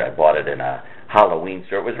Fester. I bought it in a Halloween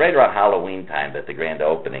store. It was right around Halloween time that the grand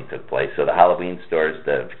opening took place. So the Halloween stores,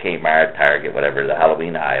 the Kmart, Target, whatever, the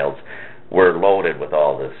Halloween aisles were loaded with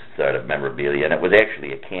all this sort of memorabilia. And it was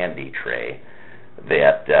actually a candy tray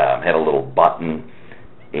that had a little button,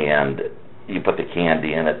 and you put the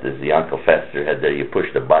candy in it. There's the Uncle Fester head there. You push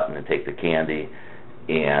the button and take the candy,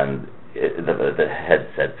 and the head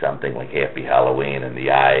said something like Happy Halloween, and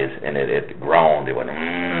the eyes, and it groaned. It went,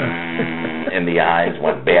 and the eyes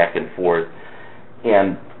went back and forth.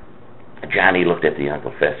 And Johnny looked at the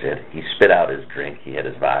Uncle Fester head. He spit out his drink. He had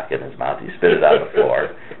his vodka in his mouth. He spit it on the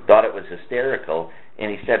floor. Thought it was hysterical,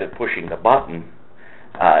 and he started pushing the button.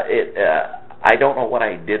 I don't know what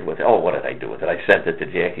I did with it. Oh, what did I do with it? I sent it to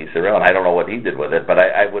Jackie Cerrone. I don't know what he did with it, but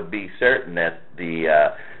I would be certain that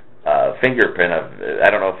the fingerprint of,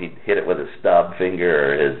 I don't know if he hit it with a stub finger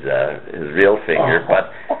or his real finger,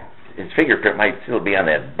 but his fingerprint might still be on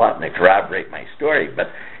that button to corroborate my story.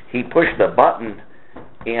 But he pushed the button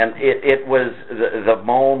And it was, the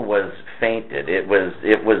moan was fainted. It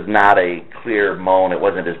was not a clear moan. It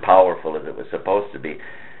wasn't as powerful as it was supposed to be.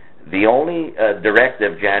 The only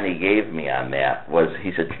directive Johnny gave me on that was,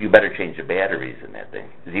 he said, you better change the batteries in that thing,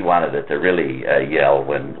 because he wanted it to really yell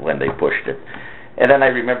when they pushed it. And then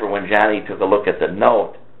I remember when Johnny took a look at the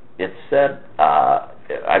note, it said,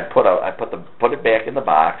 I put it back in the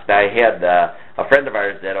box. I had a friend of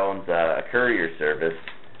ours that owns a courier service,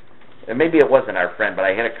 and maybe it wasn't our friend, but I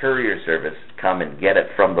had a courier service come and get it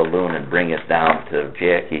from the loon and bring it down to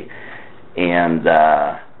Jackie. And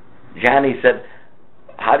Johnny said,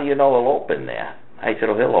 how do you know he'll open that? I said,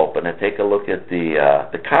 oh, he'll open it. Take a look at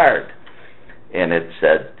the card. And it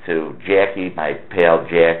said, to Jackie, my pal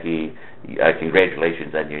Jackie,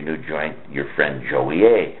 congratulations on your new joint, your friend Joey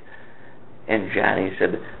A. And Johnny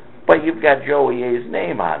said, but you've got Joey A's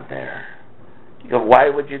name on there. You go, why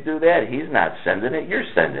would you do that? He's not sending it, you're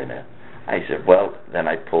sending it. I said, well, then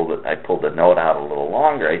I pulled the note out a little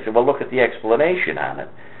longer. I said, well, look at the explanation on it.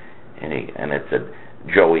 And it said,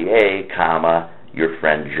 Joey A, comma, your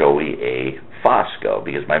friend Joey A. Fosco,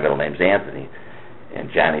 because my middle name's Anthony. And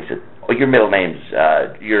Johnny said, oh, your middle name's,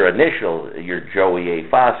 your initial, you're Joey A.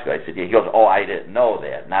 Fosco. I said, yeah. He goes, oh, I didn't know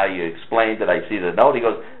that. Now you explained that I see the note. He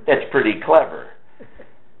goes, that's pretty clever.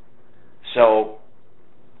 So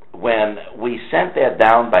when we sent that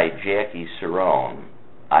down by Jackie Cerrone,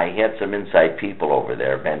 I had some inside people over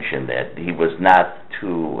there mention that he was not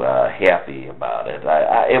too happy about it.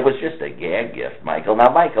 It was just a gag gift, Michael.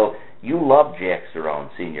 Now, Michael, you love Jack Cerrone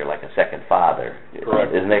Sr. like a second father.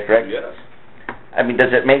 Correct. Isn't that correct? Yes. I mean,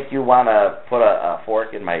 does it make you want to put a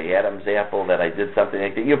fork in my Adam's apple that I did something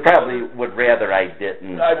like that? You probably would rather I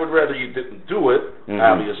didn't. I would rather you didn't do it,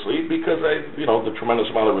 obviously, because the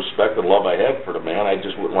tremendous amount of respect and love I had for the man. I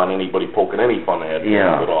just wouldn't want anybody poking any fun at him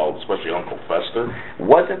at all, especially Uncle Fester.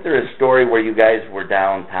 Wasn't there a story where you guys were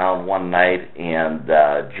downtown one night and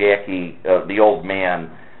Jackie, the old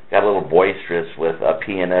man, got a little boisterous with a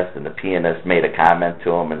pianist, and the pianist made a comment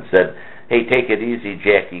to him and said, hey, take it easy,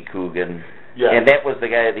 Jackie Coogan. Yeah. And that was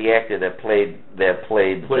the guy, the actor that played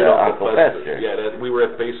Uncle Fester. Yeah, we were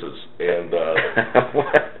at Faces, and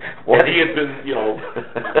and he had been, in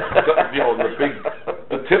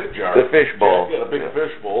the tip jar, the fishbowl. Yeah, the big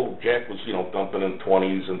fishbowl. Jack was, dumping in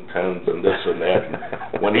 20s and 10s and this and that.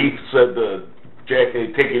 And when he said to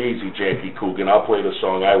Jackie, take it easy, Jackie Coogan, I'll play the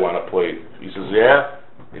song I want to play. He says, yeah.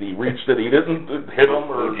 And he reached it. He didn't hit him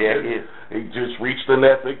or he just reached in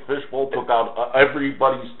that big fishbowl, took out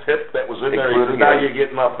everybody's tip that was in there. He said, now you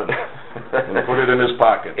get nothing, and put it in his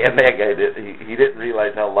pocket. And that guy he didn't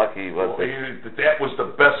realize how lucky he was. Well, that was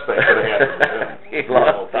the best that could have happened to him.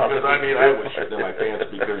 Because I was shitting in my pants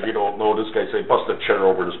because you don't know this guy say bust a chair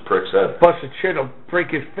over this prick's head. Bust a chair, he'll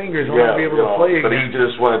break his fingers. Won't be able to play again. But he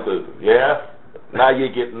just went to now you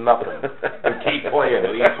get nothing. And keep playing.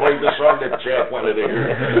 And he played the song that Jack wanted to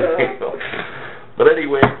hear. But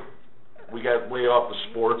anyway, we got way off the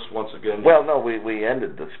sports once again. Well, no, we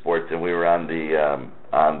ended the sports and we were on the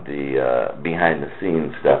behind the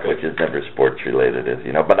scenes stuff, which is never sports related, as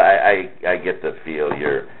you know. But I get the feel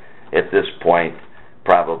you're at this point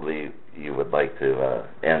probably you would like to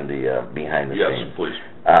end the behind the scenes. Yes, please.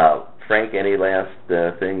 Frank, any last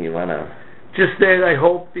thing you want to? Just that I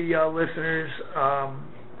hope the listeners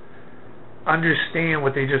understand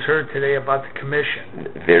what they just heard today about the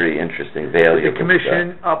commission. Very interesting, valuable. The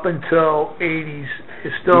commission up until 80s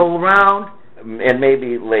is still around. And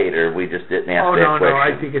maybe later, we just didn't ask that question. No,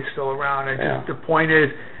 I think it's still around. The point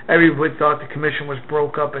is, everybody thought the commission was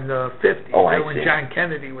broke up in the 50s, when John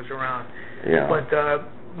Kennedy was around. Yeah. But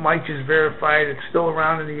Mike just verified it's still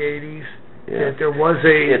around in the 80s, that there was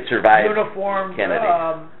a uniform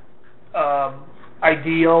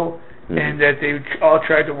ideal, and that they all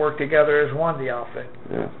tried to work together as one, the outfit.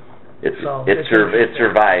 Yeah. It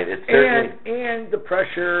survived. It certainly. And the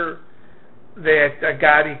pressure that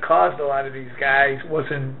Gotti caused a lot of these guys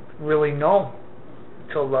wasn't really known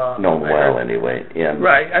until anyway. Yeah.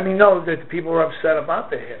 Right. I mean, that people were upset about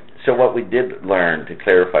the hit. So what we did learn, to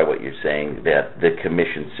clarify what you're saying, that the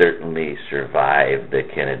commission certainly survived the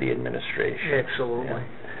Kennedy administration. Absolutely.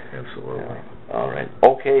 Yeah. Absolutely. Yeah. All right.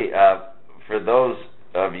 Okay. For those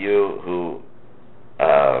of you who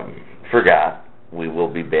forgot, we will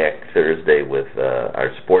be back Thursday with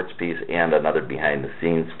our sports piece and another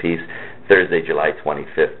behind-the-scenes piece. Thursday, July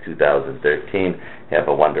 25th, 2013. Have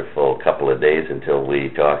a wonderful couple of days until we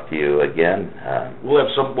talk to you again. We'll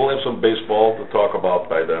have some baseball to talk about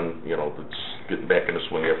by then. It's getting back in the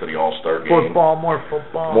swing after the All-Star game. More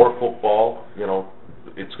football.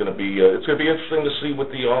 It's going to be interesting to see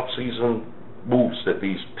what the off season moves that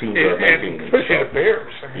these teams are making. And especially the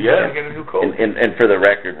Bears. I mean, Yeah. they get a new coach. And for the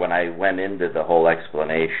record, when I went into the whole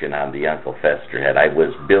explanation on the Uncle Fester head, I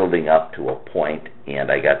was building up to a point,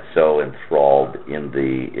 and I got so enthralled in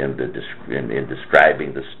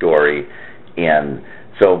describing the story, and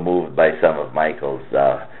so moved by some of Michael's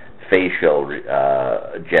facial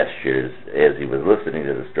gestures as he was listening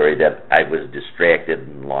to the story that I was distracted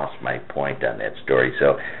and lost my point on that story.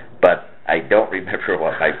 So, but I don't remember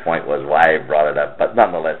what my point was, why I brought it up, but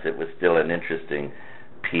nonetheless, it was still an interesting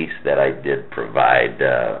piece that I did provide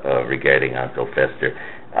regarding Uncle Fester.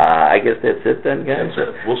 I guess that's it then, guys? That's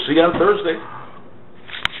it. We'll see you on Thursday.